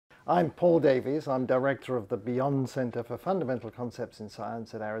I'm Paul Davies. I'm director of the Beyond Center for Fundamental Concepts in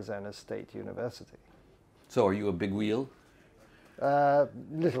Science at Arizona State University. So are you a big wheel?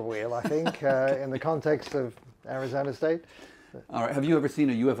 Little wheel, I think, in the context of Arizona State. All right. Have you ever seen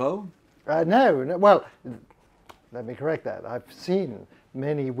a UFO? No. Well, let me correct that. I've seen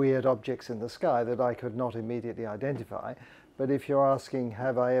many weird objects in the sky that I could not immediately identify. But if you're asking,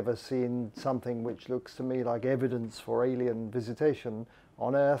 have I ever seen something which looks to me like evidence for alien visitation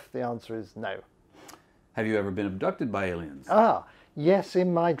on Earth, the answer is no. Have you ever been abducted by aliens? Yes,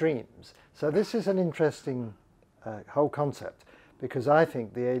 in my dreams. So this is an interesting whole concept, because I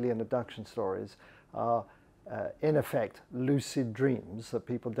think the alien abduction stories are in effect lucid dreams that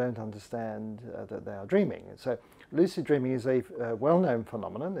people don't understand that they are dreaming. So lucid dreaming is a well-known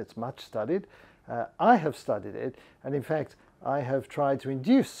phenomenon. It's much studied. I have studied it, and in fact I have tried to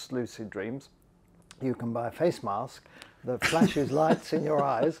induce lucid dreams. You can buy a face mask that flashes lights in your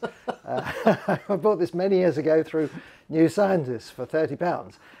eyes. I bought this many years ago through New Scientist for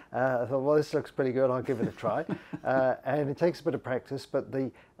 £30. I thought, well, this looks pretty good, I'll give it a try. And it takes a bit of practice, but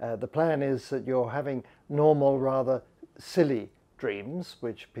the plan is that you're having normal, rather silly dreams,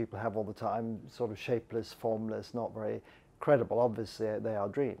 which people have all the time, sort of shapeless, formless, not very credible. Obviously, they are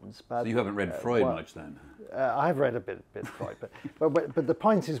dreams. But so you haven't read Freud much then? I've read a bit of Freud, but the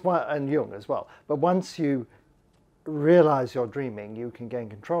point is, and Jung as well, but once you realize you're dreaming, you can gain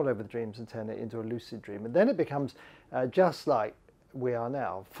control over the dreams and turn it into a lucid dream. And then it becomes just like we are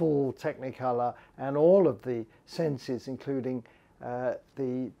now, full technicolor and all of the senses, including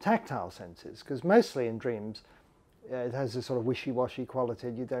the tactile senses, because mostly in dreams it has this sort of wishy-washy quality.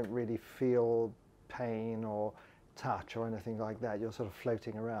 You don't really feel pain or touch or anything like that. You're sort of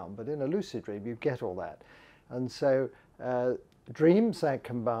floating around. But in a lucid dream, you get all that. And so dreams that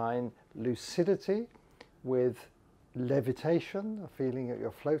combine lucidity with levitation, a feeling that you're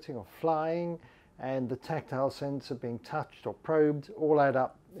floating or flying, and the tactile sense of being touched or probed, all add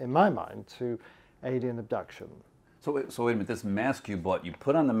up, in my mind, to alien abduction. So wait a minute, this mask you bought, you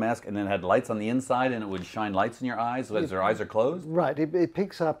put on the mask and then it had lights on the inside and it would shine lights in your eyes as your eyes are closed? Right, it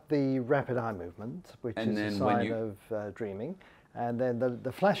picks up the rapid eye movement, which and is a sign of dreaming. And then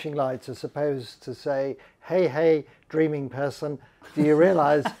the flashing lights are supposed to say, hey, dreaming person, do you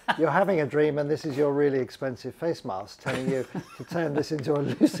realize you're having a dream and this is your really expensive face mask telling you to turn this into a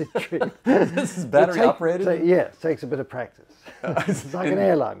lucid dream? This is battery operated? Yes, it takes a bit of practice. It's like an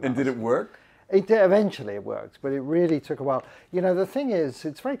airline mask. And did it work? Eventually it worked, but it really took a while. You know, the thing is,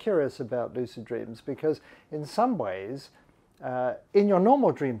 it's very curious about lucid dreams because in some ways, in your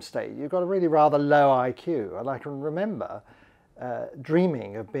normal dream state, you've got a really rather low IQ. And I can remember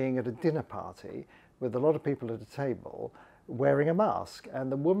dreaming of being at a dinner party with a lot of people at a table wearing a mask.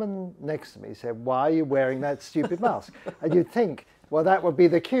 And the woman next to me said, "Why are you wearing that stupid mask?" And you'd think, well, that would be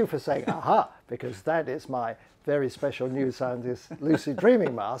the cue for saying, aha, because that is my very special New Scientist lucid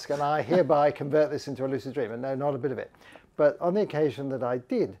dreaming mask, and I hereby convert this into a lucid dream. And no, not a bit of it. But on the occasion that I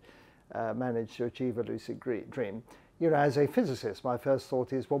did manage to achieve a lucid dream, you know, as a physicist, my first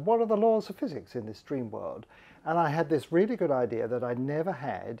thought is, well, what are the laws of physics in this dream world? And I had this really good idea that I never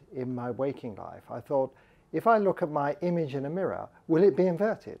had in my waking life. I thought, if I look at my image in a mirror, will it be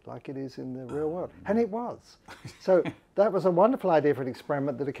inverted like it is in the real world? And it was. So that was a wonderful idea for an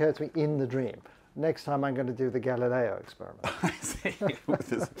experiment that occurred to me in the dream. Next time I'm going to do the Galileo experiment. I see.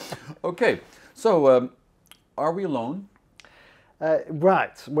 Okay, so are we alone?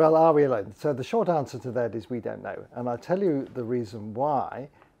 Right, well, are we alone? So the short answer to that is we don't know. And I'll tell you the reason why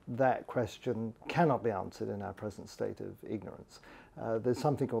that question cannot be answered in our present state of ignorance. There's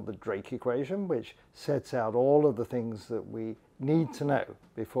something called the Drake equation, which sets out all of the things that we need to know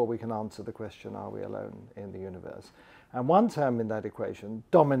before we can answer the question, are we alone in the universe? And one term in that equation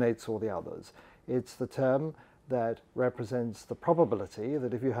dominates all the others. It's the term that represents the probability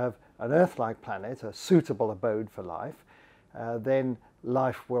that if you have an Earth-like planet, a suitable abode for life, then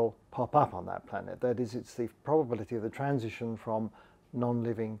life will pop up on that planet. That is, it's the probability of the transition from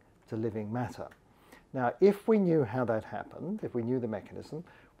non-living to living matter. Now, if we knew how that happened, if we knew the mechanism,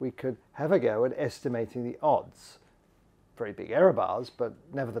 we could have a go at estimating the odds. Very big error bars, but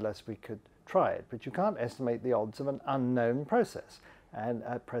nevertheless we could try it. But you can't estimate the odds of an unknown process. And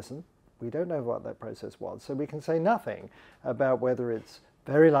at present, we don't know what that process was. So we can say nothing about whether it's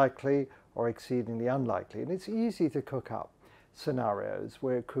very likely or exceedingly unlikely. And it's easy to cook up scenarios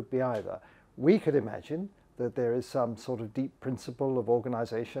where it could be either. We could imagine that there is some sort of deep principle of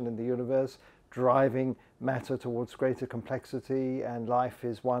organization in the universe driving matter towards greater complexity, and life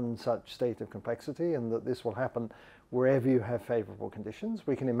is one such state of complexity, and that this will happen wherever you have favorable conditions.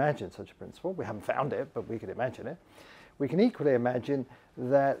 We can imagine such a principle. We haven't found it, but we could imagine it. We can equally imagine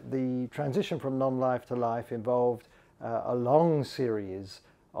that the transition from non-life to life involved a long series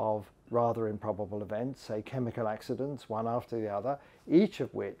of rather improbable events, say chemical accidents, one after the other, each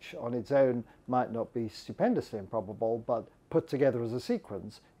of which on its own might not be stupendously improbable, but put together as a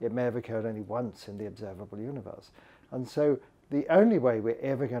sequence, it may have occurred only once in the observable universe. And so the only way we're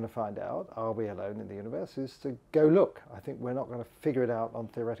ever going to find out, are we alone in the universe, is to go look. I think we're not going to figure it out on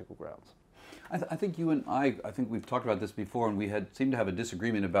theoretical grounds. I think you and I think we've talked about this before, and we seemed to have a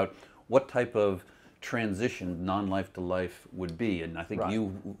disagreement about what type of transition non-life to life would be. And I think Right.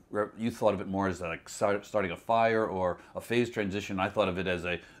 you thought of it more as like starting a fire or a phase transition. I thought of it as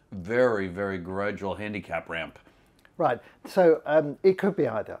a very, very gradual handicap ramp. Right, so it could be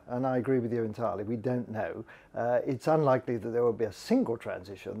either, and I agree with you entirely. We don't know. It's unlikely that there would be a single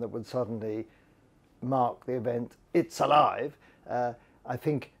transition that would suddenly mark the event, it's alive. I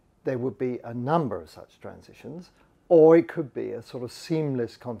think there would be a number of such transitions, or it could be a sort of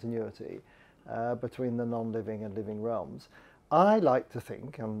seamless continuity between the non-living and living realms. I like to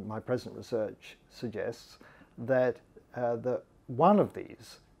think, and my present research suggests, that one of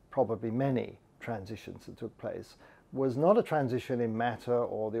these, probably many transitions that took place, was not a transition in matter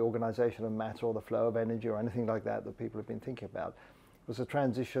or the organization of matter or the flow of energy or anything like that that people have been thinking about. It was a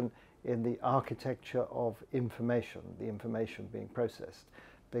transition in the architecture of information, the information being processed.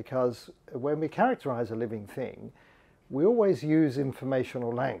 Because when we characterize a living thing, we always use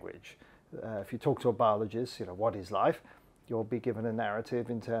informational language. If you talk to a biologist, what is life? You'll be given a narrative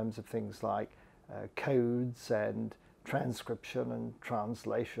in terms of things like codes and transcription and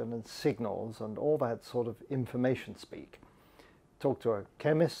translation and signals and all that sort of information speak. Talk to a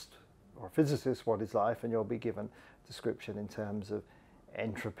chemist or a physicist, what is life, and you'll be given a description in terms of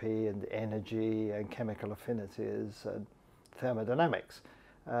entropy and energy and chemical affinities and thermodynamics.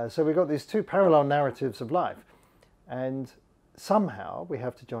 So we've got these two parallel narratives of life, and somehow we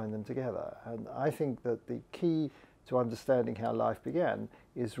have to join them together. And I think that the key to understanding how life began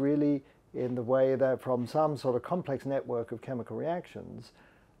is really in the way that from some sort of complex network of chemical reactions,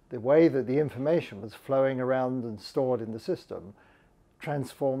 the way that the information was flowing around and stored in the system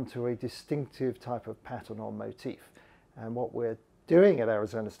transformed to a distinctive type of pattern or motif. And what we're doing at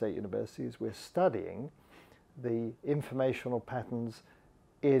Arizona State University is we're studying the informational patterns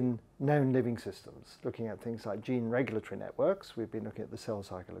in known living systems, looking at things like gene regulatory networks. We've been looking at the cell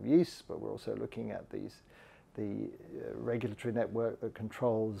cycle of yeast, but we're also looking at the regulatory network that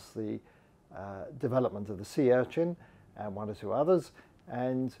controls the development of the sea urchin and one or two others.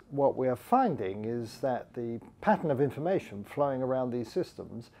 And what we are finding is that the pattern of information flowing around these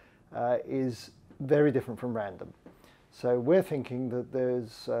systems is very different from random. So we're thinking that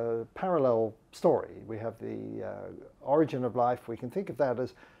there's a parallel story. We have the origin of life. We can think of that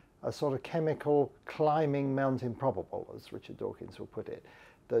as a sort of chemical climbing Mount Improbable, as Richard Dawkins will put it,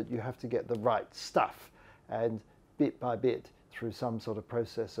 that you have to get the right stuff, and bit by bit, through some sort of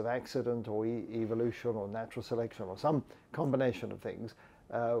process of accident or evolution or natural selection or some combination of things,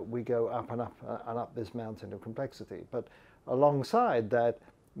 we go up and up and up this mountain of complexity. But alongside that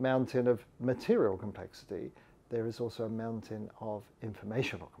mountain of material complexity, there is also a mountain of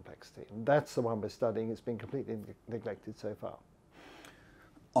informational complexity. And that's the one we're studying. It's been completely neglected so far.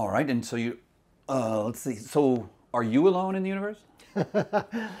 All right, and so let's see, so are you alone in the universe?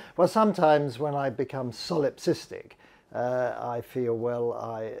 Well, sometimes when I become solipsistic, I feel, well,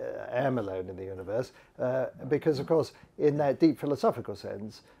 I am alone in the universe, because, of course, in that deep philosophical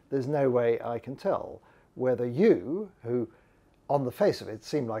sense, there's no way I can tell whether you, who on the face of it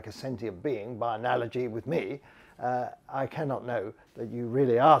seem like a sentient being by analogy with me, I cannot know that you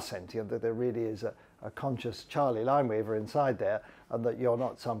really are sentient, that there really is a conscious Charlie Lineweaver inside there, and that you're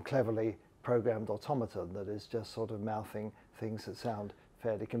not some cleverly programmed automaton that is just sort of mouthing things that sound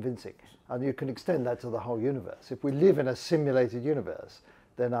fairly convincing. And you can extend that to the whole universe. If we live in a simulated universe,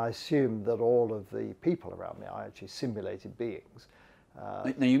 then I assume that all of the people around me are actually simulated beings.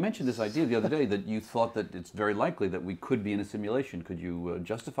 Now, you mentioned this idea the other day that you thought that it's very likely that we could be in a simulation. Could you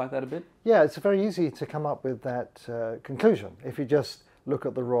justify that a bit? Yeah, it's very easy to come up with that conclusion if you just look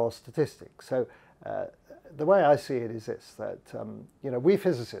at the raw statistics. So the way I see it is this, that we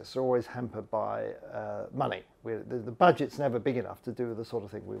physicists are always hampered by money. The budget's never big enough to do the sort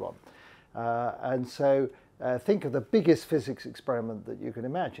of thing we want. And so think of the biggest physics experiment that you can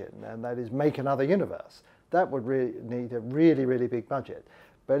imagine, and that is make another universe. That would need a really, really big budget.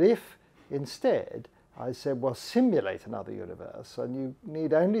 But if instead I said, well, simulate another universe, and you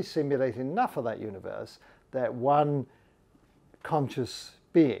need only simulate enough of that universe that one conscious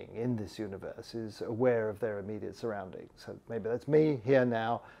being in this universe is aware of their immediate surroundings. So maybe that's me here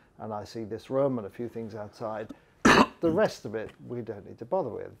now, and I see this room and a few things outside. The rest of it we don't need to bother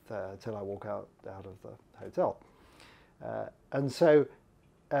with till I walk out of the hotel. And so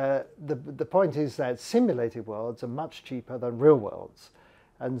the point is that simulated worlds are much cheaper than real worlds.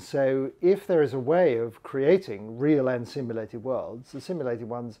 And so if there is a way of creating real and simulated worlds, the simulated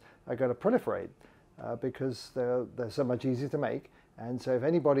ones are going to proliferate because they're so much easier to make. And so if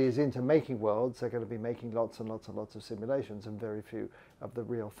anybody is into making worlds, they're going to be making lots and lots and lots of simulations and very few of the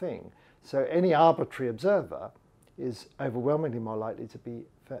real thing. So any arbitrary observer is overwhelmingly more likely to be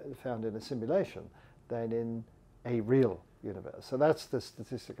found in a simulation than in a real universe. So that's the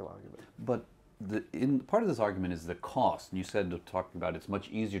statistical argument. But part of this argument is the cost. And you said, talking about it's much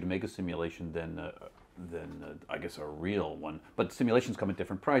easier to make a simulation than I guess a real one. But simulations come at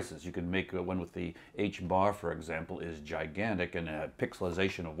different prices. You can make one with the H-bar, for example, is gigantic and a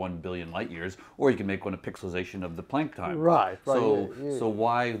pixelization of 1 billion light years, or you can make one a pixelization of the Planck time. Right. So, so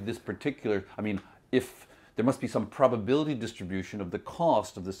why this particular? I mean, if there must be some probability distribution of the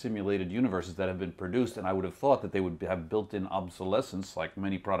cost of the simulated universes that have been produced, and I would have thought that they would have built-in obsolescence like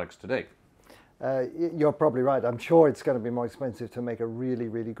many products today. You're probably right. I'm sure it's going to be more expensive to make a really,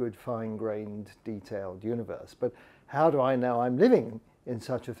 really good, fine-grained, detailed universe. But how do I know I'm living in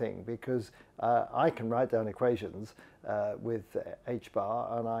such a thing? Because I can write down equations with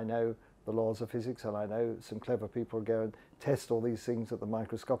H-bar, and I know the laws of physics, and I know some clever people go and test all these things at the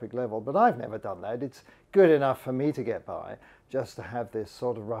microscopic level. But I've never done that. It's good enough for me to get by, just to have this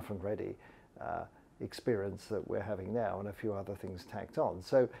sort of rough and ready experience that we're having now, and a few other things tacked on.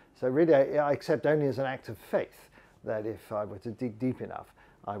 So really I accept only as an act of faith that if I were to dig deep enough,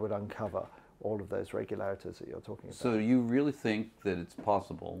 I would uncover all of those regularities that you're talking about. So you really think that it's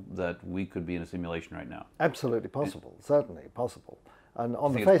possible that we could be in a simulation right now? Absolutely possible, certainly possible. And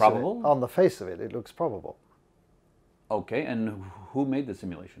on the face of it, it looks probable. Okay, and who made the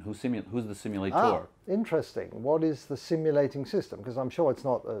simulation? Who's the simulator? Ah, interesting. What is the simulating system? Because I'm sure it's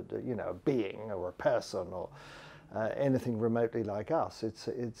not a being or a person or anything remotely like us.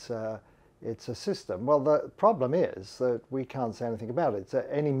 It's a system. Well, the problem is that we can't say anything about it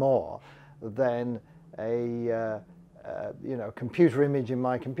any more than a computer image in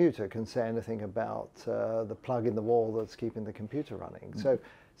my computer can say anything about the plug in the wall that's keeping the computer running. So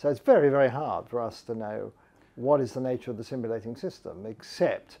it's very, very hard for us to know what is the nature of the simulating system,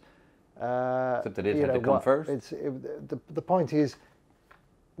 except that it had to come first? The point is,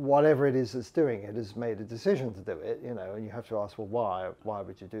 whatever it is that's doing it has made a decision to do it, and you have to ask, well, why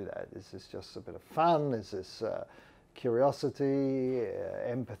would you do that? Is this just a bit of fun? Is this curiosity,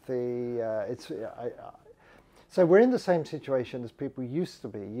 empathy? So we're in the same situation as people used to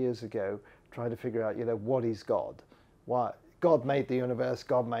be years ago, trying to figure out, what is God? Why? God made the universe,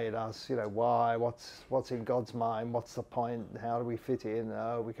 God made us, why, what's in God's mind, what's the point, how do we fit in,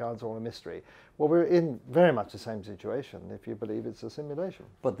 we can't, it's all a mystery. Well, we're in very much the same situation if you believe it's a simulation.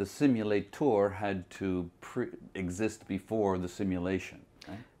 But the simulator had to exist before the simulation,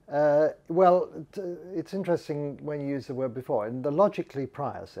 right? Well, it's interesting when you use the word before, in the logically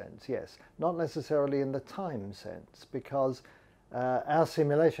prior sense, yes, not necessarily in the time sense, because our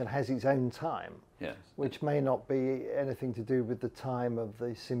simulation has its own time. Yes. Which may not be anything to do with the time of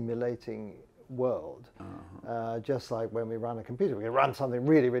the simulating world. Just like when we run a computer, we can run something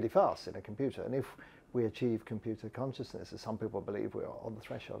really, really fast in a computer. And if we achieve computer consciousness, as some people believe we are on the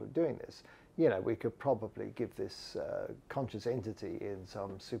threshold of doing this, we could probably give this conscious entity in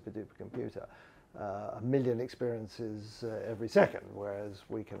some super duper computer 1 million experiences every second, whereas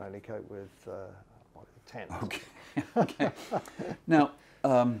we can only cope with 10. Okay. Okay. Now,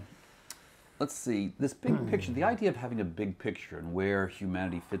 let's see, this big picture, the idea of having a big picture and where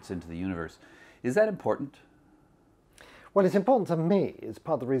humanity fits into the universe, is that important? Well, it's important to me. It's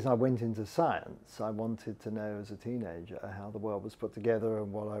part of the reason I went into science. I wanted to know as a teenager how the world was put together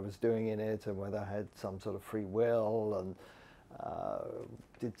and what I was doing in it and whether I had some sort of free will and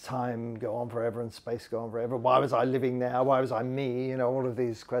did time go on forever and space go on forever? Why was I living now? Why was I me? All of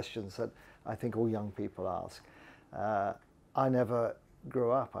these questions that I think all young people ask. I never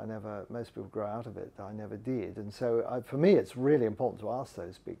grew up. Most people grow out of it. I never did. And so for me, it's really important to ask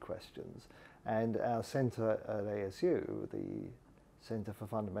those big questions. And our centre at ASU, the Centre for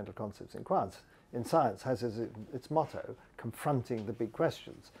Fundamental Concepts in Science, has as its motto, confronting the big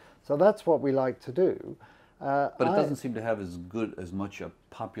questions. So that's what we like to do. But it doesn't seem to have as much a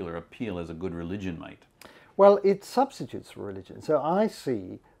popular appeal as a good religion might. Well, it substitutes for religion. So I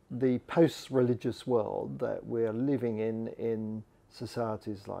see the post-religious world that we're living in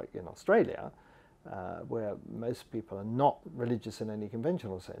societies like in Australia, where most people are not religious in any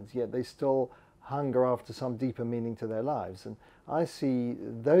conventional sense, yet they still hunger after some deeper meaning to their lives. And I see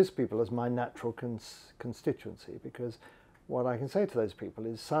those people as my natural constituency, because what I can say to those people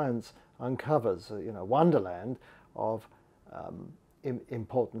is science uncovers a wonderland of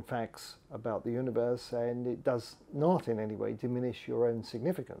important facts about the universe, and it does not in any way diminish your own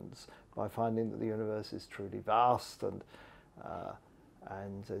significance by finding that the universe is truly vast and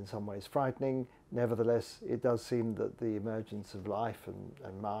in some ways frightening. Nevertheless, it does seem that the emergence of life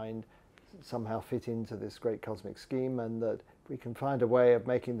and mind somehow fit into this great cosmic scheme, and that if we can find a way of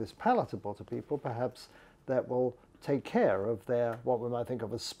making this palatable to people, perhaps that will take care of their, what we might think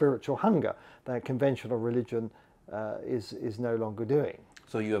of as spiritual hunger, that conventional religion is no longer doing.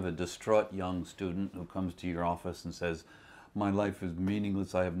 So you have a distraught young student who comes to your office and says, my life is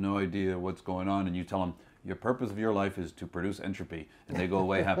meaningless, I have no idea what's going on, and you tell them, your purpose of your life is to produce entropy, and they go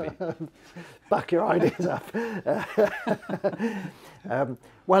away happy. Buck your ideas up.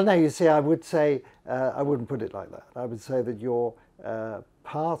 Well, no, you see, I would say, I wouldn't put it like that. I would say that you're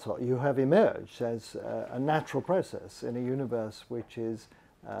you have emerged as a natural process in a universe which is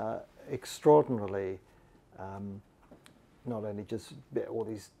extraordinarily, not only just all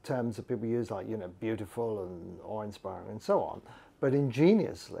these terms that people use like, beautiful and awe-inspiring and so on, but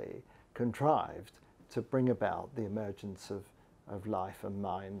ingeniously contrived to bring about the emergence of life and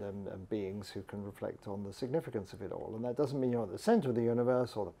mind and beings who can reflect on the significance of it all. And that doesn't mean you're at the center of the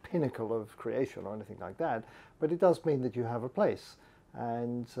universe or the pinnacle of creation or anything like that, but it does mean that you have a place,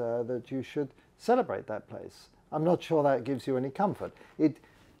 and that you should celebrate that place. I'm not sure that gives you any comfort.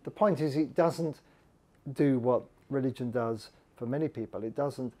 The point is, it doesn't do what religion does for many people. It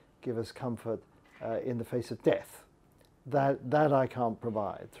doesn't give us comfort in the face of death. That I can't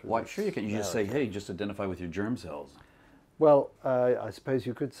provide. Why, sure you can. You just say, hey, just identify with your germ cells. Well, I suppose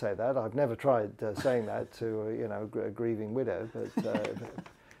you could say that. I've never tried saying that to a grieving widow, but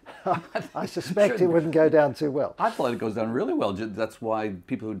I suspect it wouldn't go down too well. I thought it goes down really well. That's why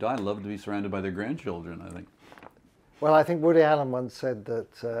people who die love to be surrounded by their grandchildren, I think. Well, I think Woody Allen once said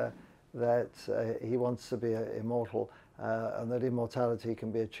that he wants to be immortal, and that immortality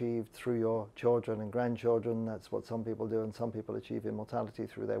can be achieved through your children and grandchildren. That's what some people do, and some people achieve immortality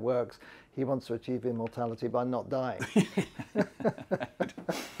through their works. He wants to achieve immortality by not dying.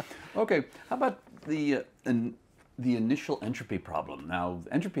 Okay, how about the initial entropy problem? Now,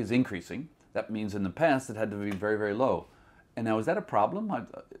 entropy is increasing. That means in the past it had to be very, very low. And now, is that a problem?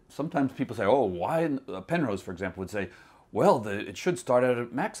 Sometimes people say, oh, why? Penrose, for example, would say, well, it should start out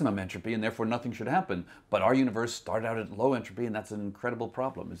at maximum entropy and therefore nothing should happen. But our universe started out at low entropy, and that's an incredible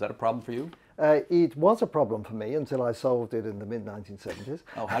problem. Is that a problem for you? It was a problem for me until I solved it in the mid-1970s.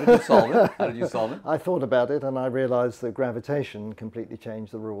 Oh, how did you solve it? How did you solve it? I thought about it, and I realized that gravitation completely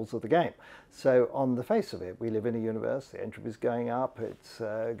changed the rules of the game. So on the face of it, we live in a universe, the entropy is going up, it's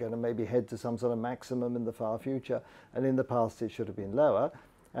going to maybe head to some sort of maximum in the far future, and in the past it should have been lower.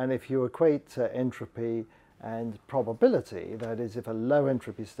 And if you equate entropy and probability, that is, if a low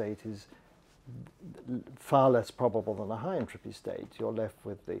entropy state is far less probable than a high entropy state, you're left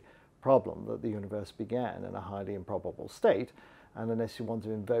with the problem that the universe began in a highly improbable state, and unless you want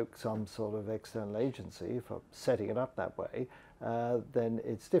to invoke some sort of external agency for setting it up that way, then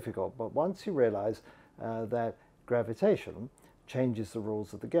it's difficult. But once you realize that gravitation changes the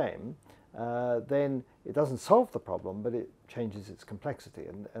rules of the game, then it doesn't solve the problem, but it changes its complexity.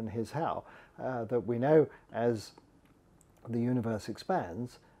 And here's how. That we know as the universe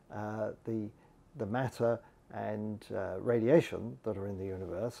expands, the matter and radiation that are in the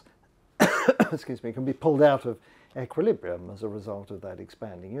universe excuse me, can be pulled out of equilibrium as a result of that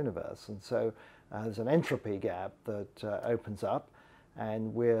expanding universe. And so there's an entropy gap that opens up,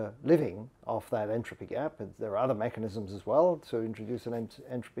 and we're living off that entropy gap. And there are other mechanisms as well to introduce an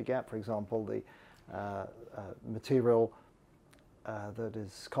entropy gap. For example, the material that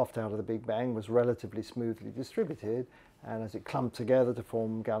is coughed out of the Big Bang was relatively smoothly distributed, and as it clumped together to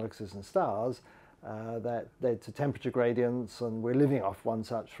form galaxies and stars, that led to temperature gradients, and we're living off one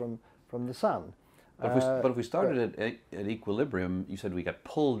such from the sun. But if we started at equilibrium, you said we got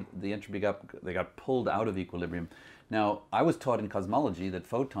pulled, the entropy gap, they got pulled out of equilibrium. Now, I was taught in cosmology that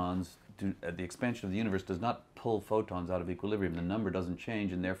photons, the expansion of the universe does not pull photons out of equilibrium. The number doesn't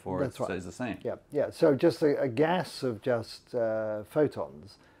change, and therefore it stays the same. Yeah. So just a gas of just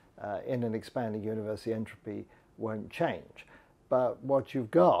photons in an expanding universe, the entropy won't change. But what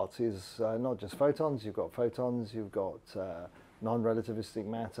you've got is not just photons, you've got non-relativistic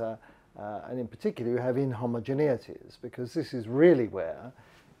matter, and in particular you have inhomogeneities, because this is really where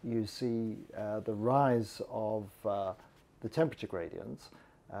you see the rise of the temperature gradients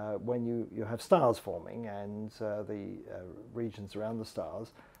when you have stars forming, and the regions around the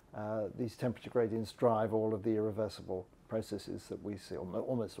stars these temperature gradients drive all of the irreversible processes that we see,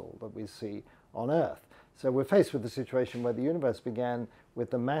 almost all that we see on Earth. So we're faced with the situation where the universe began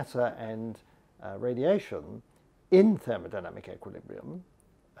with the matter and radiation in thermodynamic equilibrium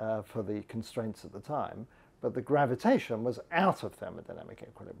for the constraints at the time, but the gravitation was out of thermodynamic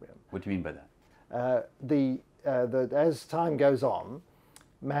equilibrium. What do you mean by that? As time goes on,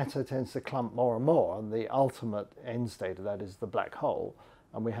 matter tends to clump more and more, and the ultimate end state of that is the black hole,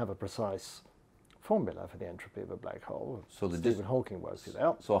 and we have a precise formula for the entropy of a black hole. So Stephen Hawking worked it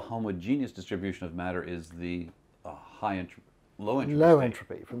out. So a homogeneous distribution of matter is the high entropy, low entropy Low state.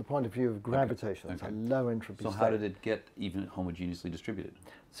 entropy, from the point of view of gravitation, Okay. it's a low entropy So state. how did it get even homogeneously distributed?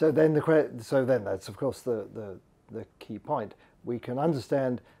 So then that's of course the key point. We can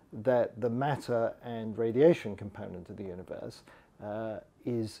understand that the matter and radiation component of the universe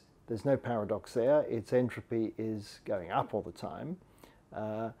there's no paradox there. Its entropy is going up all the time.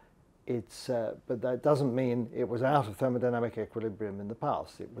 But that doesn't mean it was out of thermodynamic equilibrium in the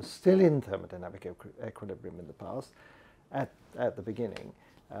past. It was still in thermodynamic equilibrium in the past at the beginning.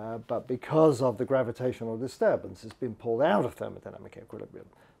 But because of the gravitational disturbance, it's been pulled out of thermodynamic equilibrium.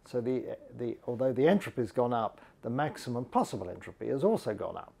 So although the entropy has gone up, the maximum possible entropy has also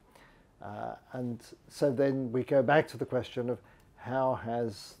gone up. And so then we go back to the question of how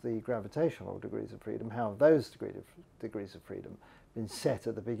has the gravitational degrees of freedom, how have those degrees of freedom been set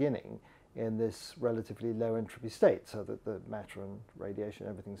at the beginning in this relatively low entropy state, so that the matter and radiation,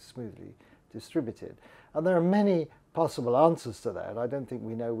 everything's smoothly distributed. And there are many possible answers to that. I don't think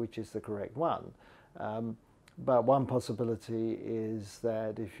we know which is the correct one. But one possibility is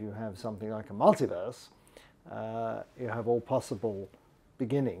that if you have something like a multiverse, you have all possible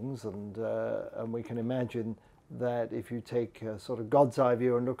beginnings, and we can imagine that if you take a sort of God's eye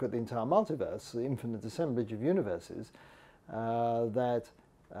view and look at the entire multiverse, the infinite assemblage of universes, some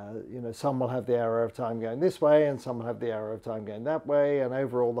will have the arrow of time going this way, and some will have the arrow of time going that way, and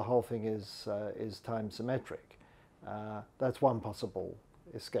overall the whole thing is time symmetric. That's one possible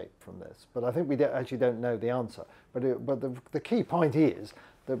escape from this, but I think we actually don't know the answer. But the key point is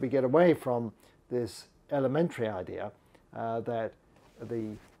that we get away from this elementary idea that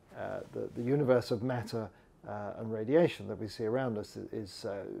the universe of matter and radiation that we see around us is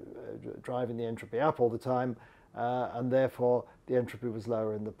driving the entropy up all the time, and therefore the entropy was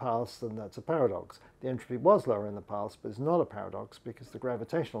lower in the past, and that's a paradox. The entropy was lower in the past, but it's not a paradox because the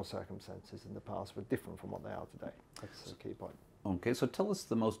gravitational circumstances in the past were different from what they are today. That's the key point. Okay, so tell us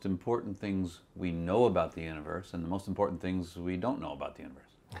the most important things we know about the universe and the most important things we don't know about the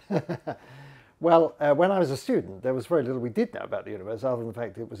universe. Well, when I was a student, there was very little we did know about the universe, other than the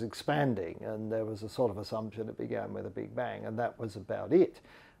fact it was expanding, and there was a sort of assumption it began with a Big Bang, and that was about it.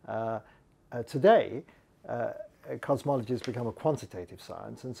 Today, cosmology has become a quantitative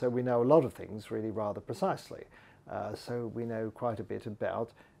science, and so we know a lot of things really rather precisely. So we know quite a bit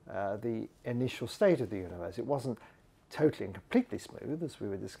about the initial state of the universe. It wasn't totally and completely smooth, as we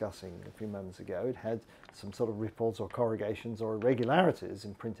were discussing a few moments ago. It had some sort of ripples or corrugations or irregularities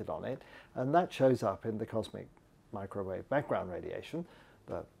imprinted on it, and that shows up in the cosmic microwave background radiation.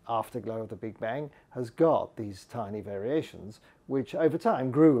 The afterglow of the Big Bang has got these tiny variations, which over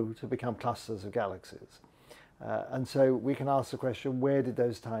time grew to become clusters of galaxies. And so we can ask the question, where did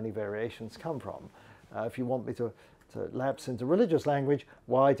those tiny variations come from? If you want me to lapse into religious language,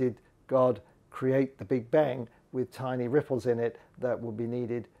 why did God create the Big Bang with tiny ripples in it that will be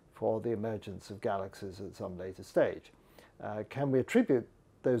needed for the emergence of galaxies at some later stage? Can we attribute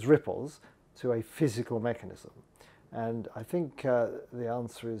those ripples to a physical mechanism? And I think the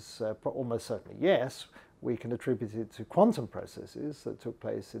answer is almost certainly yes. We can attribute it to quantum processes that took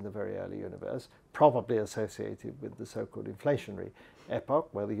place in the very early universe, probably associated with the so-called inflationary epoch,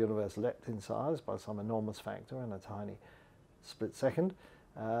 where the universe leapt in size by some enormous factor in a tiny split second.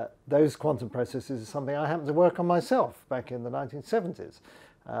 Those quantum processes is something I happened to work on myself back in the 1970s.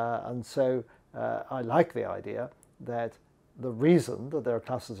 And so I like the idea that the reason that there are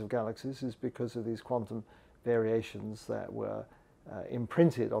clusters of galaxies is because of these quantum variations that were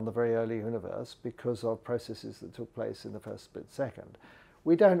imprinted on the very early universe because of processes that took place in the first split second.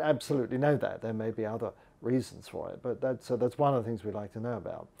 We don't absolutely know that. There may be other reasons for it, but that's one of the things we'd like to know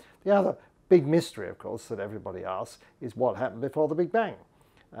about. The other big mystery, of course, that everybody asks is what happened before the Big Bang.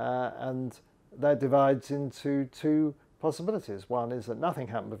 And that divides into two possibilities. One is that nothing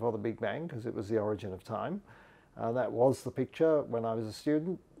happened before the Big Bang because it was the origin of time. That was the picture when I was a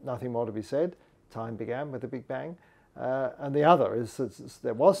student. Nothing more to be said. Time began with the Big Bang. And the other is that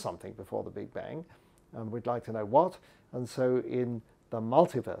there was something before the Big Bang, and we'd like to know what. And so in the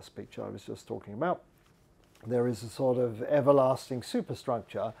multiverse picture I was just talking about, there is a sort of everlasting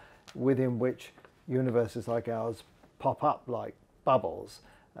superstructure within which universes like ours pop up like bubbles,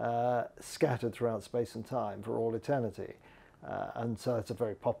 scattered throughout space and time for all eternity. And so it's a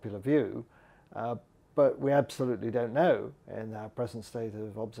very popular view, but we absolutely don't know in our present state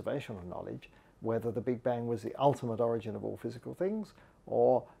of observational knowledge whether the Big Bang was the ultimate origin of all physical things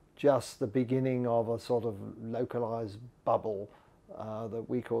or just the beginning of a sort of localized bubble that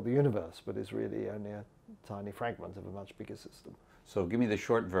we call the universe, but is really only a tiny fragment of a much bigger system. So give me the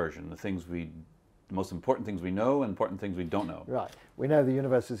short version, the most important things we know and important things we don't know. Right. We know the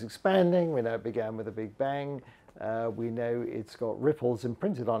universe is expanding. We know it began with a Big Bang. We know it's got ripples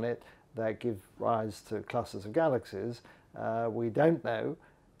imprinted on it that give rise to clusters of galaxies. We don't know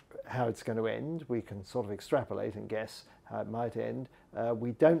how it's going to end. We can sort of extrapolate and guess how it might end.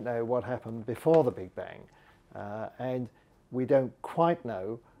 We don't know what happened before the Big Bang. And we don't quite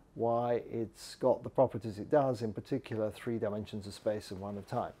know why it's got the properties it does, in particular 3 dimensions of space and 1 of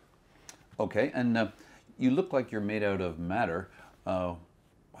time. Okay, and you look like you're made out of matter. How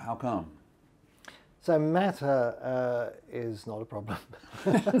come? So matter is not a problem.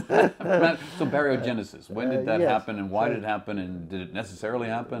 So baryogenesis, when did that yes. happen and why did it happen and did it necessarily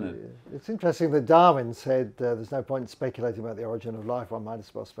happen? It's interesting that Darwin said there's no point in speculating about the origin of life, one might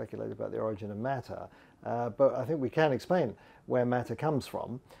as well speculate about the origin of matter. But I think we can explain where matter comes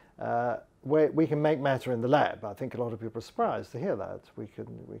from. Where we can make matter in the lab. I think a lot of people are surprised to hear that. We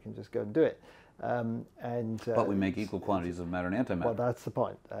can just go and do it. But we make equal quantities of matter and antimatter. Well, that's the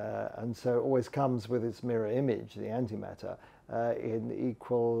point. And so it always comes with its mirror image, the antimatter, in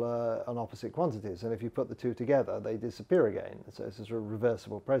equal and opposite quantities. And if you put the two together, they disappear again. So it's a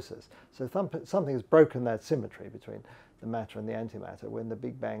reversible process. So something has broken that symmetry between the matter and the antimatter. When the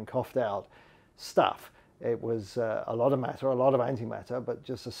Big Bang coughed out stuff, it was a lot of matter, a lot of antimatter, but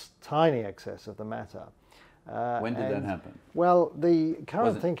just a tiny excess of the matter. When did that happen? Well, the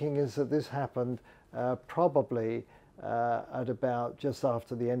current thinking is that this happened probably at about just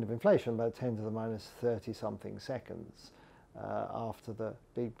after the end of inflation, about 10 to the minus 30 something seconds after the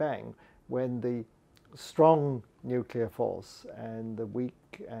Big Bang, when the strong nuclear force and the weak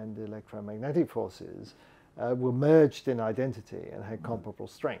and electromagnetic forces were merged in identity and had comparable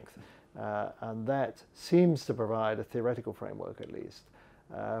strength. And that seems to provide a theoretical framework, at least,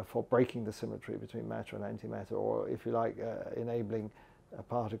 for breaking the symmetry between matter and antimatter, or, if you like, enabling a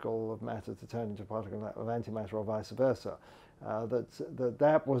particle of matter to turn into a particle of antimatter, or vice versa.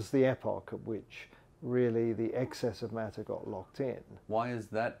 That was the epoch at which really the excess of matter got locked in. Why is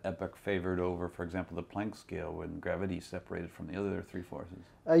that epoch favored over, for example, the Planck scale, when gravity is separated from the other 3 forces?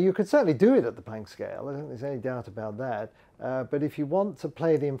 You could certainly do it at the Planck scale. I don't think there's any doubt about that. But if you want to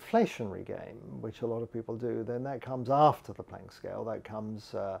play the inflationary game, which a lot of people do, then that comes after the Planck scale. That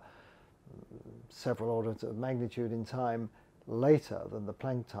comes several orders of magnitude in time later than the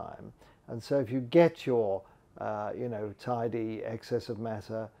Planck time. And so if you get your, tidy excess of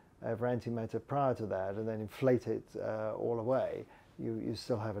matter over antimatter prior to that and then inflate it all away, you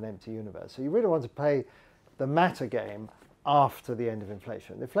still have an empty universe. So you really want to play the matter game after the end of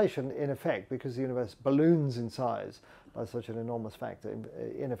inflation. Inflation, in effect, because the universe balloons in size by such an enormous factor,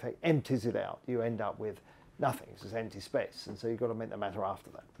 in effect empties it out. You end up with nothing. It's just empty space. And so you've got to make the matter after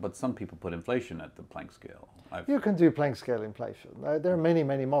that. But some people put inflation at the Planck scale. You can do Planck scale inflation. There are many,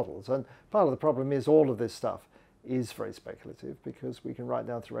 many models. And part of the problem is all of this stuff is very speculative, because we can write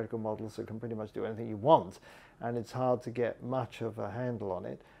down theoretical models that can pretty much do anything you want. And it's hard to get much of a handle on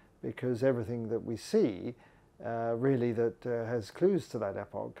it, because everything that we see really that has clues to that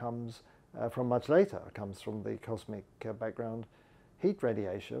epoch comes from much later. It comes from the cosmic background heat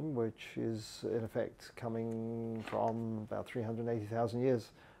radiation, which is in effect coming from about 380,000 years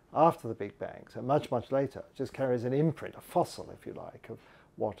after the Big Bang, so much, much later. It just carries an imprint, a fossil, if you like, of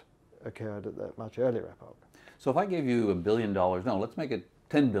what occurred at that much earlier epoch. So if I gave you $1 billion, no, let's make it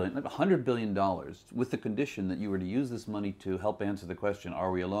 10 billion, $100 billion, with the condition that you were to use this money to help answer the question,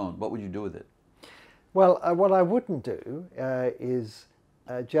 are we alone? What would you do with it? Well, what I wouldn't do is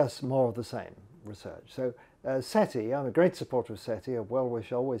just more of the same research. So SETI, I'm a great supporter of SETI, a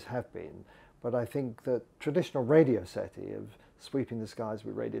well-wisher, always have been, but I think that traditional radio SETI of sweeping the skies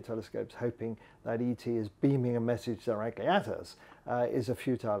with radio telescopes, hoping that ET is beaming a message directly at us, is a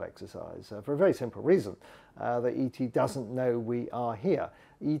futile exercise for a very simple reason, that ET doesn't know we are here.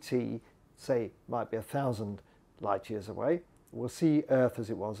 ET, say, might be 1,000 light years away. We'll see Earth as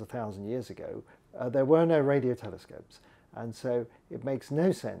it was 1,000 years ago. There were no radio telescopes, and so it makes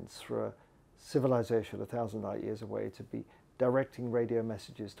no sense for a civilization 1,000 light years away to be directing radio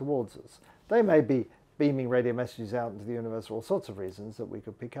messages towards us. They may be beaming radio messages out into the universe for all sorts of reasons that we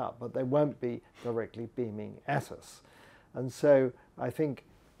could pick up, but they won't be directly beaming at us. And so I think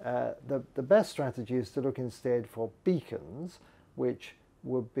the best strategy is to look instead for beacons, which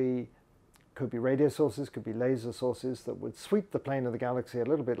could be radio sources, could be laser sources that would sweep the plane of the galaxy a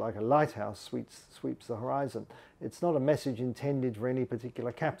little bit like a lighthouse sweeps the horizon. It's not a message intended for any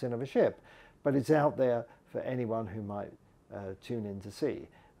particular captain of a ship, but it's out there for anyone who might tune in to see.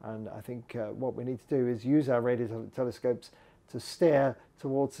 And I think what we need to do is use our radio telescopes to stare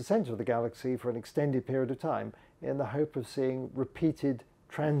towards the center of the galaxy for an extended period of time in the hope of seeing repeated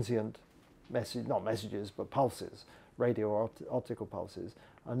transient not messages, but pulses, radio or optical pulses,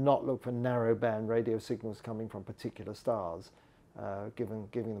 and not look for narrow band radio signals coming from particular stars, giving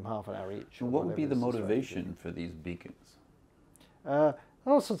them half an hour each. And what would be the motivation for these beacons?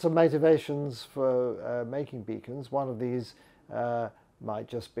 All sorts of motivations for making beacons. One of these might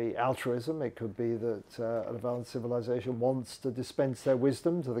just be altruism. It could be that an advanced civilization wants to dispense their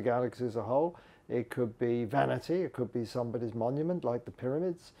wisdom to the galaxy as a whole. It could be vanity. It could be somebody's monument, like the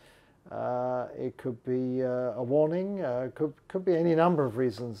pyramids. It could be a warning. Could be any number of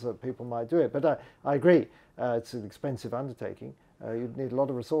reasons that people might do it. But I agree, it's an expensive undertaking. You'd need a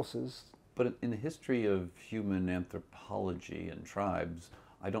lot of resources. But in the history of human anthropology and tribes,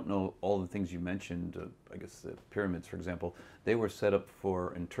 I don't know all the things you mentioned. I guess the pyramids, for example, they were set up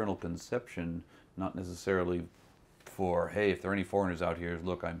for internal conception, not necessarily for, hey, if there are any foreigners out here,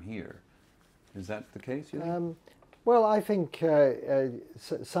 look, I'm here. Is that the case, you think? Well, I think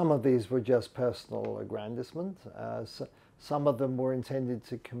some of these were just personal aggrandizement. Some of them were intended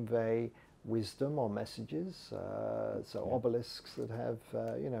to convey wisdom or messages. So obelisks that have,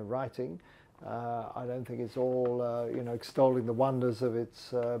 writing. I don't think it's all, extolling the wonders of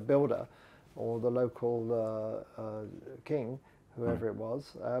its builder or the local king, whoever it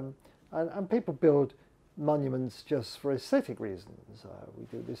was. And people build monuments just for aesthetic reasons. We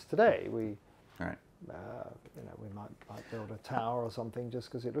do this today. Right. We might build a tower or something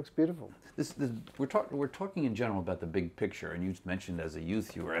just because it looks beautiful. We're talking in general about the big picture, and you mentioned as a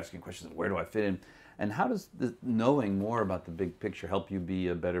youth you were asking questions of where do I fit in, and how does knowing more about the big picture help you be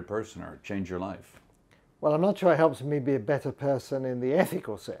a better person or change your life? Well, I'm not sure it helps me be a better person in the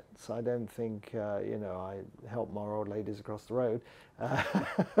ethical sense. I don't think, I help more old ladies across the road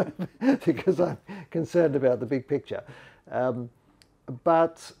because I'm concerned about the big picture.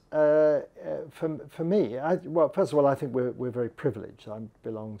 But for me, first of all, I think we're very privileged. I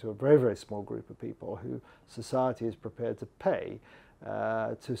belong to a very, very small group of people who society is prepared to pay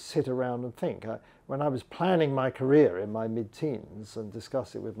to sit around and think. When I was planning my career in my mid-teens and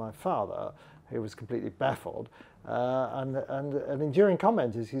discussed it with my father, who was completely baffled, and an enduring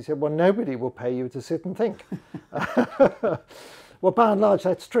comment is he said, well, nobody will pay you to sit and think. Well, by and large,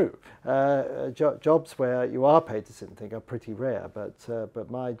 that's true. Jobs where you are paid to sit and think are pretty rare, but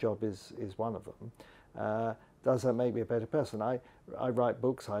my job is one of them. Does that make me a better person? I write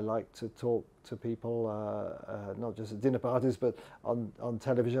books. I like to talk to people, not just at dinner parties, but on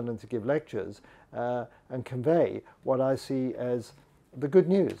television and to give lectures and convey what I see as the good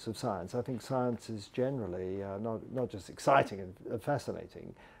news of science. I think science is generally not just exciting and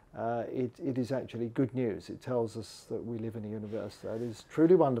fascinating. It is actually good news. It tells us that we live in a universe that is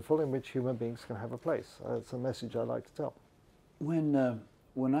truly wonderful in which human beings can have a place. It's a message I like to tell. When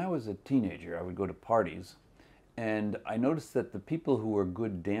I was a teenager, I would go to parties, and I noticed that the people who were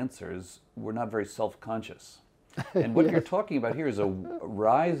good dancers were not very self-conscious. And what Yes. you're talking about here is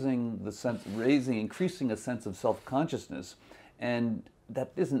increasing a sense of self-consciousness, and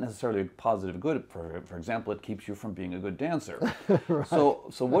that isn't necessarily a positive good. For example, it keeps you from being a good dancer. Right.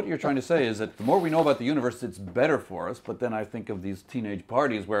 So what you're trying to say is that the more we know about the universe, it's better for us. But then I think of these teenage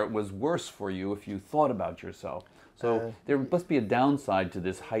parties where it was worse for you if you thought about yourself. So there must be a downside to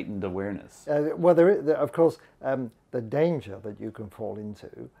this heightened awareness. Well, there is, of course, the danger that you can fall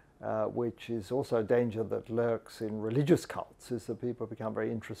into, which is also a danger that lurks in religious cults, is that people become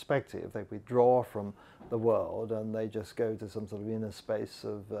very introspective. They withdraw from the world and they just go to some sort of inner space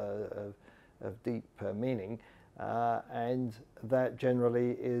of deep meaning, and that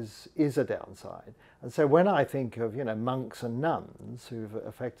generally is a downside. And so when I think of monks and nuns who've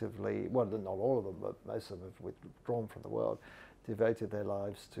effectively, well, not all of them, but most of them have withdrawn from the world, devoted their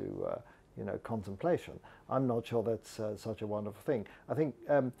lives to contemplation, I'm not sure that's such a wonderful thing. I think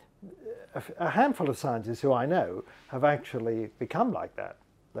a handful of scientists who I know have actually become like that.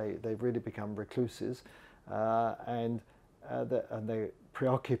 They've really become recluses, and they're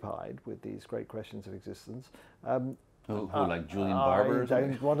preoccupied with these great questions of existence. Who like Julian Barber? I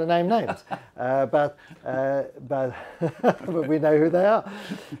don't want to name names, but we know who they are.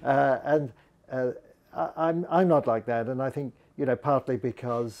 I'm not like that, and I think, you know, partly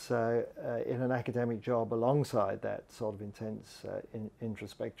because in an academic job alongside that sort of intense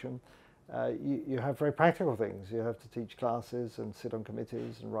introspection, you have very practical things. You have to teach classes and sit on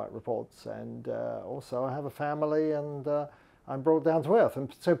committees and write reports, and also I have a family, and I'm brought down to earth.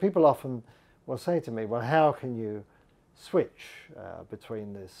 And so people often will say to me, well, how can you switch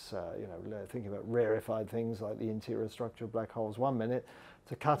between this, you know, thinking about rarefied things like the interior structure of black holes one minute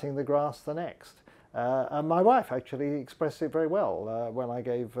to cutting the grass the next? And my wife actually expressed it very well when I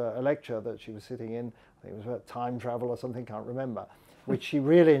gave a lecture that she was sitting in. I think it was about time travel or something, can't remember, which she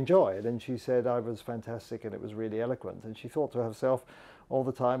really enjoyed. And she said I was fantastic and it was really eloquent. And she thought to herself all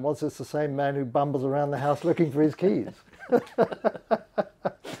the time, was this the same man who bumbles around the house looking for his keys? Right.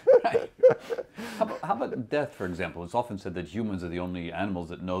 How about death, for example? It's often said that humans are the only animals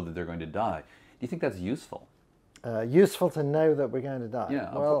that know that they're going to die. Do you think that's useful? Useful to know that we're going to die.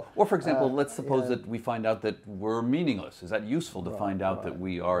 Yeah. Well, or for example, let's suppose yeah. that we find out that we're meaningless. Is that useful to find out that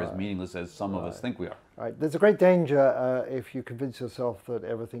we are as meaningless as some of us think we are? Right. There's a great danger if you convince yourself that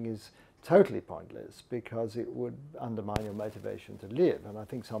everything is totally pointless, because it would undermine your motivation to live. And I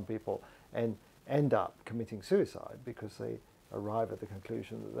think some people end up committing suicide because they arrive at the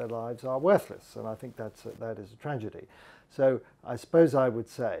conclusion that their lives are worthless. And I think that is a tragedy. So I suppose I would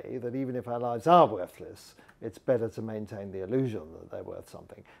say that even if our lives are worthless, it's better to maintain the illusion that they're worth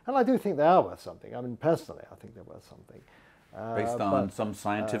something. And I do think they are worth something. I mean, personally, I think they're worth something. Based on some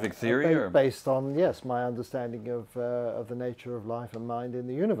scientific theory? Or? Based on, yes, my understanding of the nature of life and mind in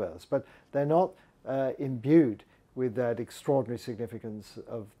the universe. But they're not imbued with that extraordinary significance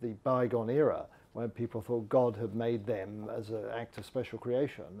of the bygone era when people thought God had made them as an act of special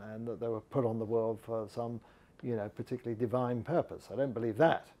creation and that they were put on the world for some, you know, particularly divine purpose. I don't believe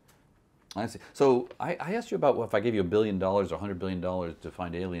that. I see. So I asked you about if I gave you $1 billion or $100 billion to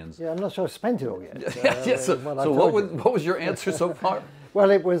find aliens. Yeah, I'm not sure I've spent it all yet. Yeah, so what was your answer so far? Well,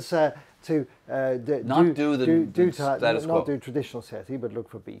 it was to not do traditional SETI, but look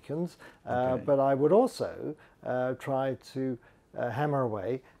for beacons. Okay. But I would also try to hammer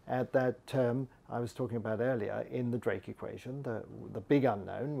away at that term I was talking about earlier in the Drake equation, the big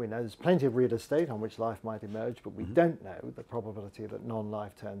unknown. We know there's plenty of real estate on which life might emerge, but we don't know the probability that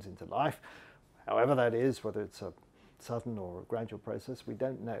non-life turns into life. However that is, whether it's a sudden or a gradual process, we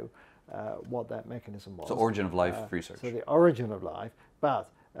don't know what that mechanism was. So origin of life research. So the origin of life. But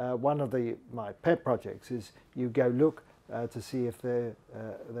one of my pet projects is you go look to see if there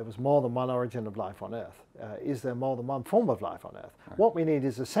was more than one origin of life on Earth. Is there more than one form of life on Earth? Right. What we need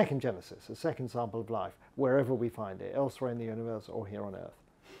is a second genesis, a second sample of life, wherever we find it, elsewhere in the universe or here on Earth.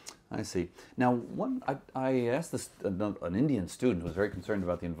 I see. Now, I asked an Indian student who was very concerned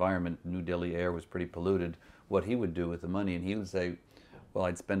about the environment. New Delhi air was pretty polluted, what he would do with the money, and he would say, well,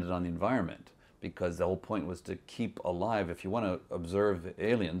 I'd spend it on the environment, because the whole point was to keep alive. If you want to observe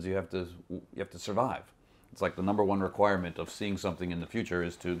aliens, you have to survive. It's like the #1 requirement of seeing something in the future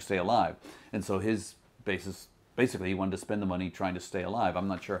is to stay alive. And so his basically he wanted to spend the money trying to stay alive. I'm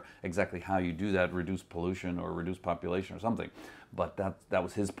not sure exactly how you do that, reduce pollution or reduce population or something. But that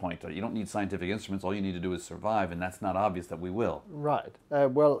was his point. You don't need scientific instruments. All you need to do is survive, and that's not obvious that we will. Right.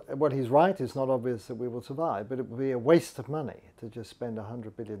 Well, what he's right, it's not obvious that we will survive, but it would be a waste of money to just spend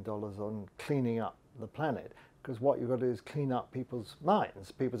 $100 billion on cleaning up the planet, because what you've got to do is clean up people's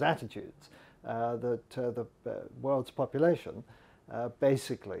minds, people's attitudes. The world's population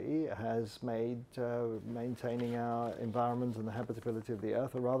basically has made maintaining our environment and the habitability of the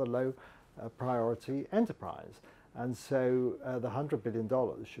Earth a rather low priority enterprise. And so the $100 billion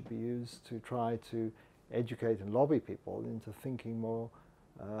should be used to try to educate and lobby people into thinking more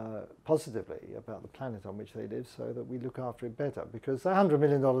positively about the planet on which they live, so that we look after it better. Because the $100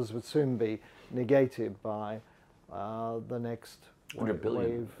 million would soon be negated by the next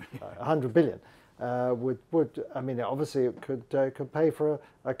wave. 100 billion would I mean, obviously it could pay for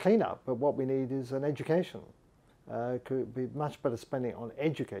a cleanup, but what we need is an education. Could be much better spending on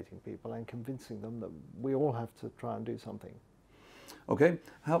educating people and convincing them that we all have to try and do something. Okay.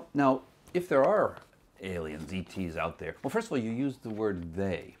 Now, if there are aliens, ETs out there, well, first of all, you used the word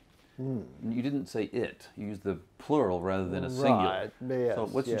they. You didn't say it. You used the plural rather than a singular. Yes, so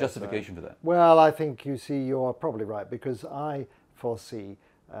what's the justification for that? Well, I think you're probably right, because I foresee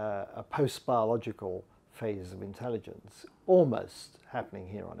a post-biological phase of intelligence almost happening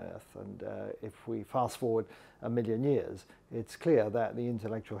here on Earth. And if we fast forward 1 million years, it's clear that the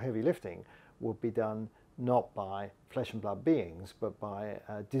intellectual heavy lifting will be done not by flesh and blood beings, but by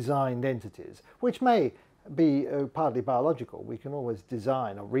designed entities, which may be partly biological. We can always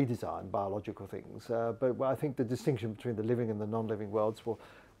design or redesign biological things, but I think the distinction between the living and the non-living worlds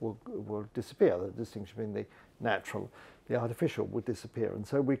will disappear. The distinction between the natural, the artificial would disappear. And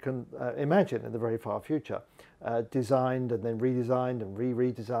so we can imagine in the very far future designed and then redesigned and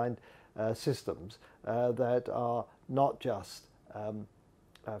redesigned systems that are not just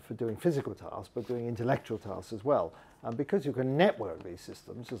for doing physical tasks, but doing intellectual tasks as well. And because you can network these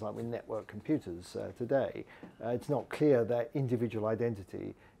systems, just like we network computers today, it's not clear that individual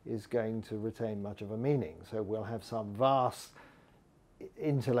identity is going to retain much of a meaning. So we'll have some vast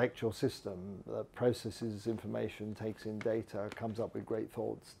intellectual system that processes information, takes in data, comes up with great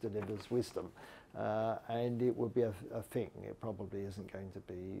thoughts, delivers wisdom, and it will be a thing. It probably isn't going to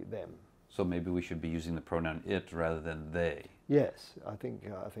be them. So maybe we should be using the pronoun it rather than they. Yes, I think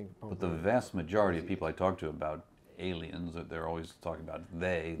probably. But the vast majority of people I talk to about aliens, they're always talking about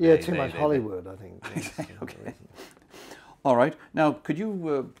they. Yeah, they, too much Hollywood, I think. Okay. All right. Now, could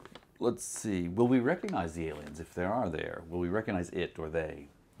you, let's see, will we recognize the aliens if they are there? Will we recognize it or they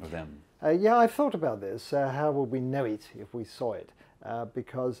or them? Yeah, I've thought about this. How would we know it if we saw it?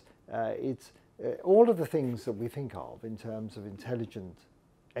 Because it's all of the things that we think of in terms of intelligent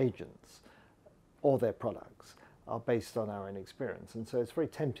agents or their products are based on our own experience. And so it's very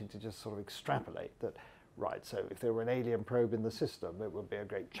tempting to just sort of extrapolate that, right, so if there were an alien probe in the system, it would be a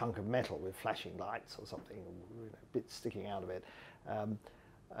great chunk of metal with flashing lights or something, bits sticking out of it.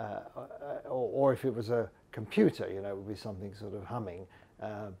 Or if it was a computer, it would be something sort of humming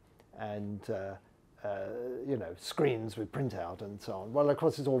and screens with printout and so on. Well, of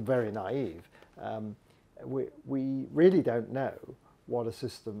course, it's all very naive. We really don't know what a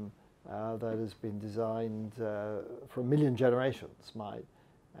system that has been designed for 1 million generations might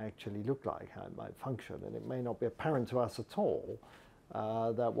actually look like, how it might function. And it may not be apparent to us at all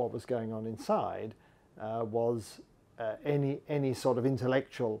that what was going on inside was any sort of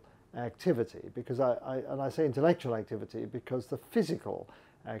intellectual activity, because I say intellectual activity because the physical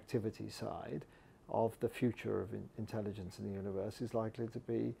activity side of the future of intelligence in the universe is likely to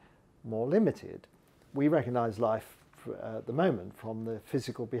be more limited. We recognize life at the moment from the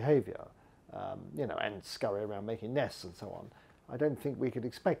physical behavior, and scurry around making nests and so on. I don't think we could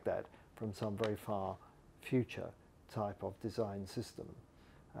expect that from some very far future type of design system.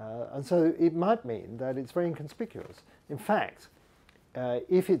 And so it might mean that it's very inconspicuous. In fact,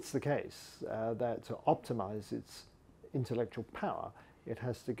 if it's the case that to optimize its intellectual power, it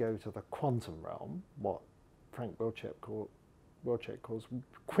has to go to the quantum realm, what Frank Wilczek calls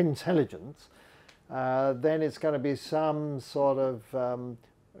quintelligence, then it's going to be some sort of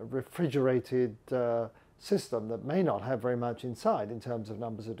refrigerated system that may not have very much inside in terms of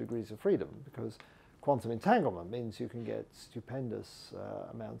numbers of degrees of freedom, because quantum entanglement means you can get stupendous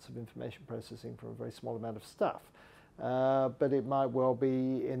amounts of information processing from a very small amount of stuff. But it might well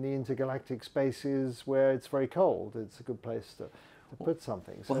be in the intergalactic spaces where it's very cold. It's a good place to put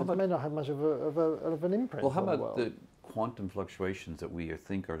something. So it may not have much of an imprint Well, how on the about world. the quantum fluctuations that we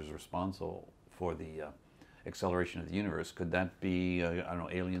think are responsible for the acceleration of the universe? Could that be, I don't know,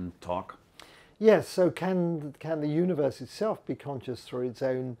 alien talk? Yes, so can the universe itself be conscious through its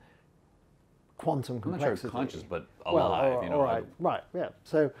own quantum complexity? I'm not sure it's conscious, but alive. Well, right, yeah.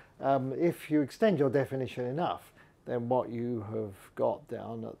 So if you extend your definition enough, then what you have got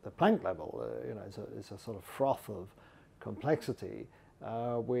down at the Planck level, is a sort of froth of complexity,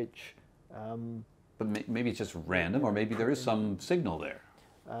 which... but maybe it's just random, or maybe there is some signal there.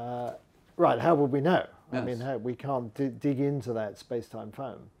 Right, how would we know? Yes. I mean, we can't dig into that space-time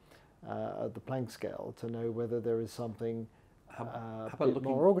foam at the Planck scale to know whether there is something a bit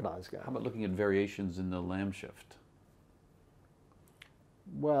more organized going on. How about looking at variations in the Lamb shift?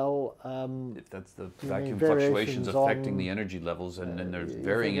 Well, if that's the vacuum fluctuations affecting the energy levels, and then they're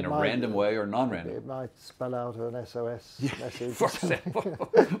varying in a random way or non-random. It might spell out an SOS message. For example.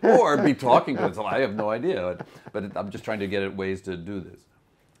 Or be talking to it. So I have no idea, but I'm just trying to get at ways to do this.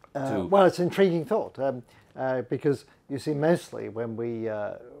 Well, it's an intriguing thought, because you see, mostly when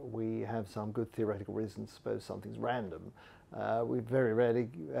we have some good theoretical reason to suppose something's random, we very rarely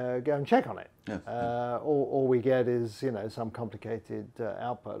go and check on it. Yes. All we get is some complicated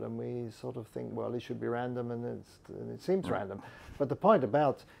output, and we sort of think, well, it should be random, and it seems random. But the point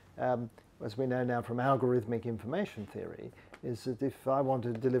about, as we know now from algorithmic information theory, is that if I want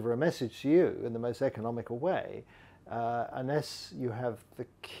to deliver a message to you in the most economical way, unless you have the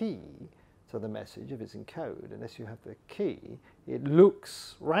key to the message, if it's in code, unless you have the key, it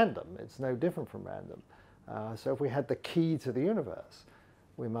looks random. It's no different from random. So if we had the key to the universe,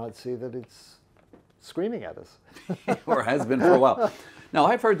 we might see that it's screaming at us. Or has been for a while. Now,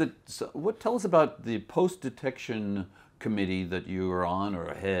 I've heard that, tell us about the post-detection committee that you are on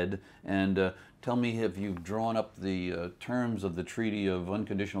or head, and tell me, have you drawn up the terms of the Treaty of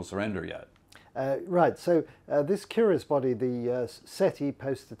Unconditional Surrender yet? Right, so this curious body, the SETI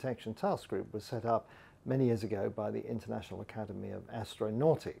Post-Detection Task Group, was set up many years ago by the International Academy of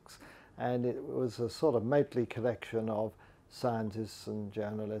Astronautics, and it was a sort of motley collection of scientists and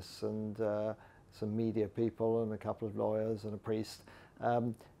journalists and some media people and a couple of lawyers and a priest,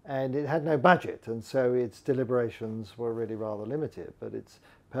 and it had no budget, and so its deliberations were really rather limited, but its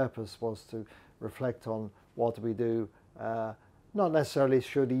purpose was to reflect on what do we do. Not necessarily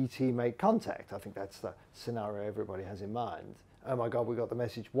should ET make contact. I think that's the scenario everybody has in mind. Oh my God, we got the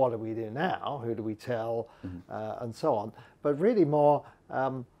message, what do we do now? Who do we tell? And so on. But really more,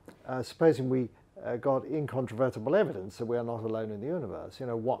 supposing we got incontrovertible evidence that we are not alone in the universe, you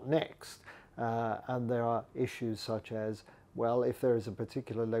know, what next? And there are issues such as, well, if there is a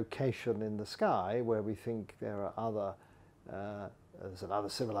particular location in the sky where we think there are other, there's another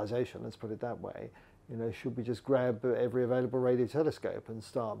civilization, let's put it that way, you know, should we just grab every available radio telescope and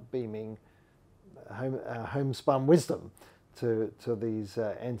start beaming homespun wisdom to these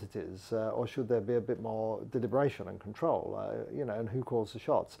entities, or should there be a bit more deliberation and control, you know, and who calls the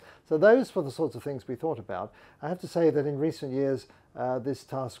shots? So those were the sorts of things we thought about. I have to say that in recent years, this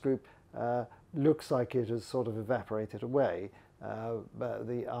task group looks like it has sort of evaporated away. But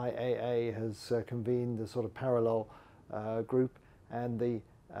the IAA has convened a sort of parallel group, and the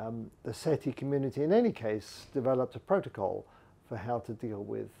SETI community, in any case, developed a protocol for how to deal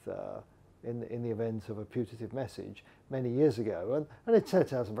with, in the event of a putative message many years ago. And it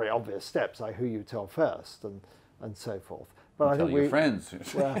sets out some very obvious steps, like who you tell first and so forth. But I think your friends.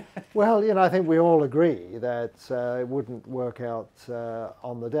 well, you know, I think we all agree that it wouldn't work out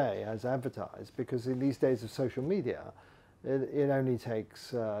on the day as advertised, because in these days of social media, it only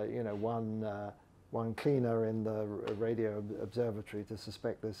takes, you know, one cleaner in the radio observatory to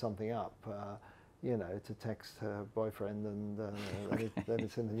suspect there's something up, you know, to text her boyfriend, and then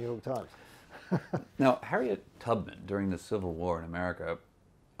it's in the New York Times. Now, Harriet Tubman, during the Civil War in America,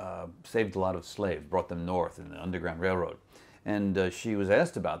 saved a lot of slaves, brought them north in the Underground Railroad. And she was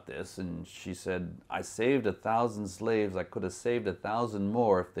asked about this, and she said, I saved 1,000 slaves. I could have saved 1,000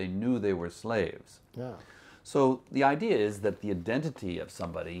 more if they knew they were slaves. Yeah. So the idea is that the identity of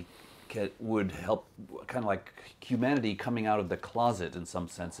somebody would help, kind of like humanity coming out of the closet in some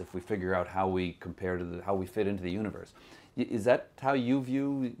sense, if we figure out how we compare to how we fit into the universe. Is that how you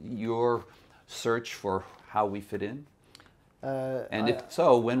view your search for how we fit in? And if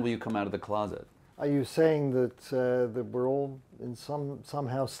so, when will you come out of the closet? Are you saying that that we're all in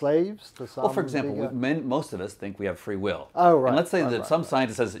somehow slaves to some? Well, for example, most of us think we have free will. Oh, right. And let's say right, that right, some right.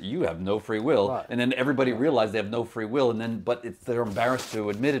 scientist says that you have no free will, Right. and then everybody realizes they have no free will, and then they're embarrassed to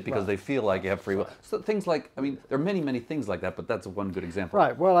admit it because they feel like you have free will. So things like, I mean, there are many, many things like that, but that's one good example.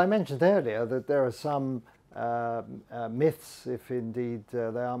 Right. Well, I mentioned earlier that there are some myths, if indeed they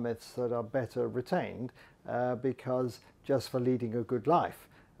are myths, that are better retained because just for leading a good life.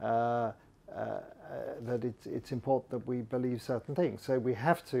 That it's important that we believe certain things. So we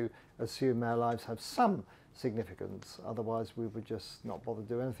have to assume our lives have some significance, otherwise we would just not bother to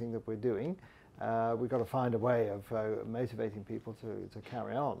do anything that we're doing. We've got to find a way of motivating people to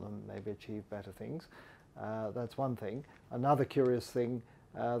carry on and maybe achieve better things. That's one thing. Another curious thing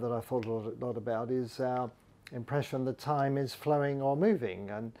that I thought a lot about is our impression that time is flowing or moving,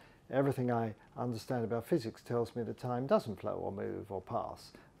 and everything I understand about physics tells me that time doesn't flow or move or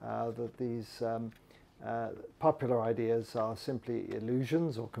pass. That these popular ideas are simply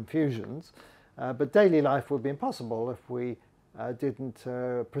illusions or confusions, but daily life would be impossible if we didn't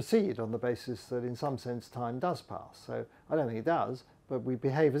proceed on the basis that in some sense time does pass. So I don't think it does, but we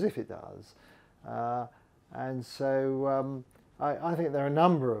behave as if it does. And so I think there are a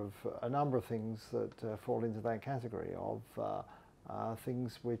number of things that fall into that category of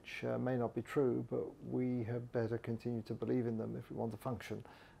things which may not be true, but we have better continue to believe in them if we want to function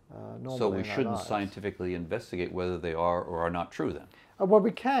normally. So we in our shouldn't lives. scientifically investigate whether they are or are not true then? Well,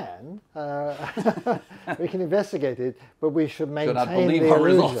 we can. We can investigate it, but we should maintain not believe the our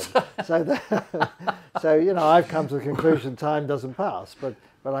illusion. results. So you know, I've come to the conclusion time doesn't pass, but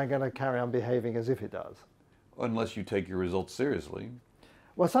I'm going to carry on behaving as if it does. Unless you take your results seriously.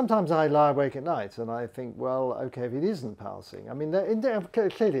 Well, sometimes I lie awake at night and I think, well, okay, if it isn't passing, I mean,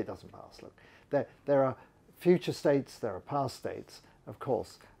 clearly it doesn't pass. Look, there are future states, there are past states, of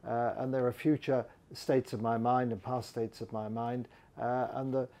course, and there are future states of my mind and past states of my mind,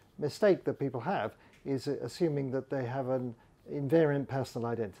 and the mistake that people have is assuming that they have an invariant personal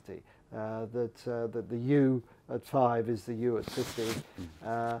identity, that the you at 5 is the you at 50,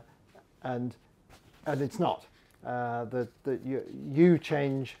 and it's not. that you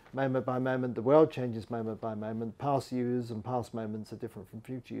change moment by moment, the world changes moment by moment, past yous and past moments are different from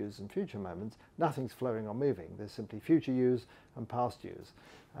future yous and future moments. Nothing's flowing or moving. There's simply future yous and past yous.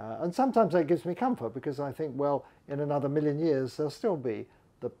 And sometimes that gives me comfort because I think, well, in another million years, there'll still be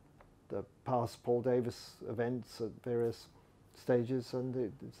the past Paul Davies events at various stages,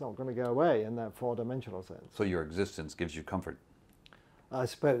 and it's not going to go away in that four-dimensional sense. So your existence gives you comfort. I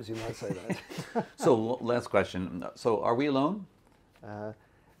suppose you might say that. So last question. So are we alone?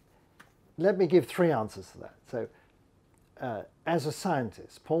 Let me give three answers to that. So as a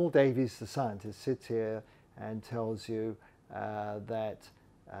scientist, Paul Davies, the scientist, sits here and tells you that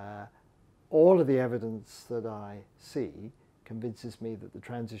all of the evidence that I see convinces me that the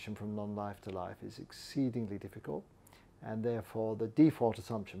transition from non-life to life is exceedingly difficult, and therefore the default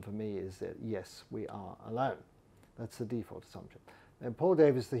assumption for me is that yes, we are alone. That's the default assumption. And Paul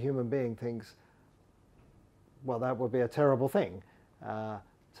Davies, the human being, thinks, well, that would be a terrible thing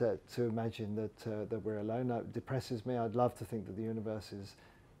to imagine that we're alone. It depresses me. I'd love to think that the universe is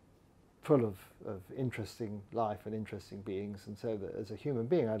full of interesting life and interesting beings, and so that as a human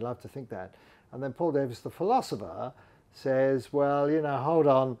being, I'd love to think that. And then Paul Davies, the philosopher, says, well, you know, hold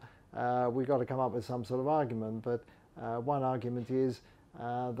on, we've got to come up with some sort of argument, but one argument is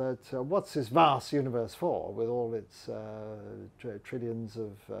that what's this vast universe for, with all its trillions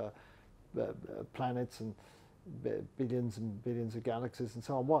of planets and billions of galaxies and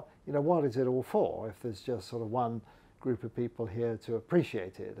so on? What is it all for if there's just sort of one group of people here to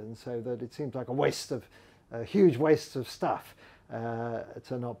appreciate it? And so that it seems like a huge waste of stuff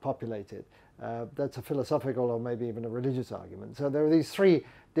to not populate it. That's a philosophical or maybe even a religious argument. So there are these three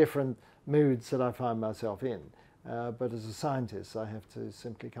different moods that I find myself in. But as a scientist, I have to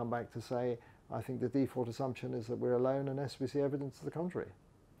simply come back to say, I think the default assumption is that we're alone unless we see evidence to the contrary.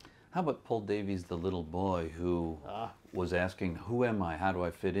 How about Paul Davies, the little boy who was asking, who am I? How do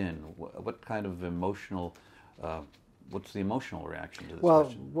I fit in? What kind of emotional, what's the emotional reaction to this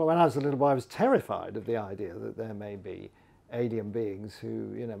question? Well, when I was a little boy, I was terrified of the idea that there may be alien beings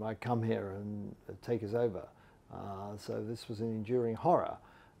who, you know, might come here and take us over. So this was an enduring horror.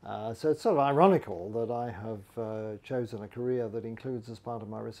 So it's sort of ironical that I have chosen a career that includes as part of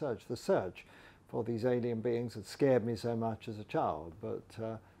my research the search for these alien beings that scared me so much as a child. But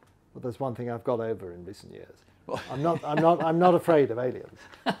there's one thing I've got over in recent years. I'm not afraid of aliens.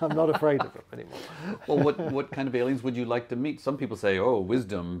 I'm not afraid of them anymore. Well, what kind of aliens would you like to meet? Some people say, oh,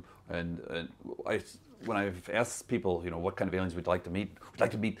 wisdom, and when I've asked people, you know, what kind of aliens we'd like to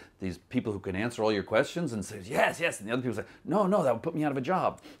meet these people who can answer all your questions, and says yes, yes, and the other people say, no, that would put me out of a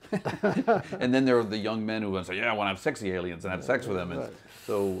job. And then there are the young men who say, yeah, I want to have sexy aliens and have sex with them. And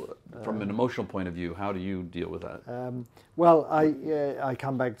so, from an emotional point of view, how do you deal with that? Well, I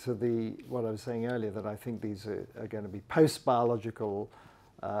come back to what I was saying earlier, that I think these are going to be post-biological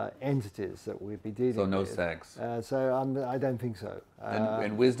entities that we'd be dealing with. So no sex. So I don't think so.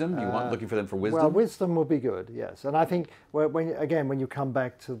 And wisdom? You want looking for them for wisdom? Well, wisdom would be good, yes. And I think when you come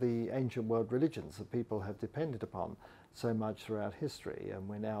back to the ancient world religions that people have depended upon so much throughout history, and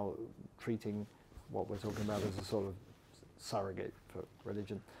we're now treating what we're talking about as a sort of surrogate for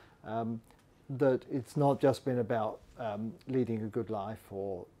religion, that it's not just been about leading a good life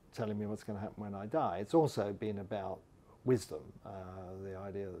or telling me what's going to happen when I die. It's also been about wisdom, the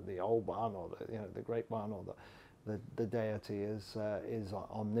idea that the old one, or the great one, or the deity is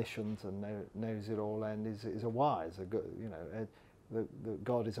omniscient and knows it all, and is a wise, a good, the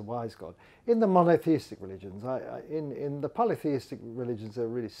God is a wise God. In the monotheistic religions, in the polytheistic religions, there are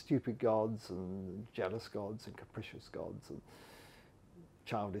really stupid gods and jealous gods and capricious gods and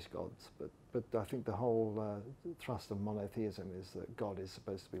childish gods. But I think the whole thrust of monotheism is that God is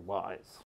supposed to be wise.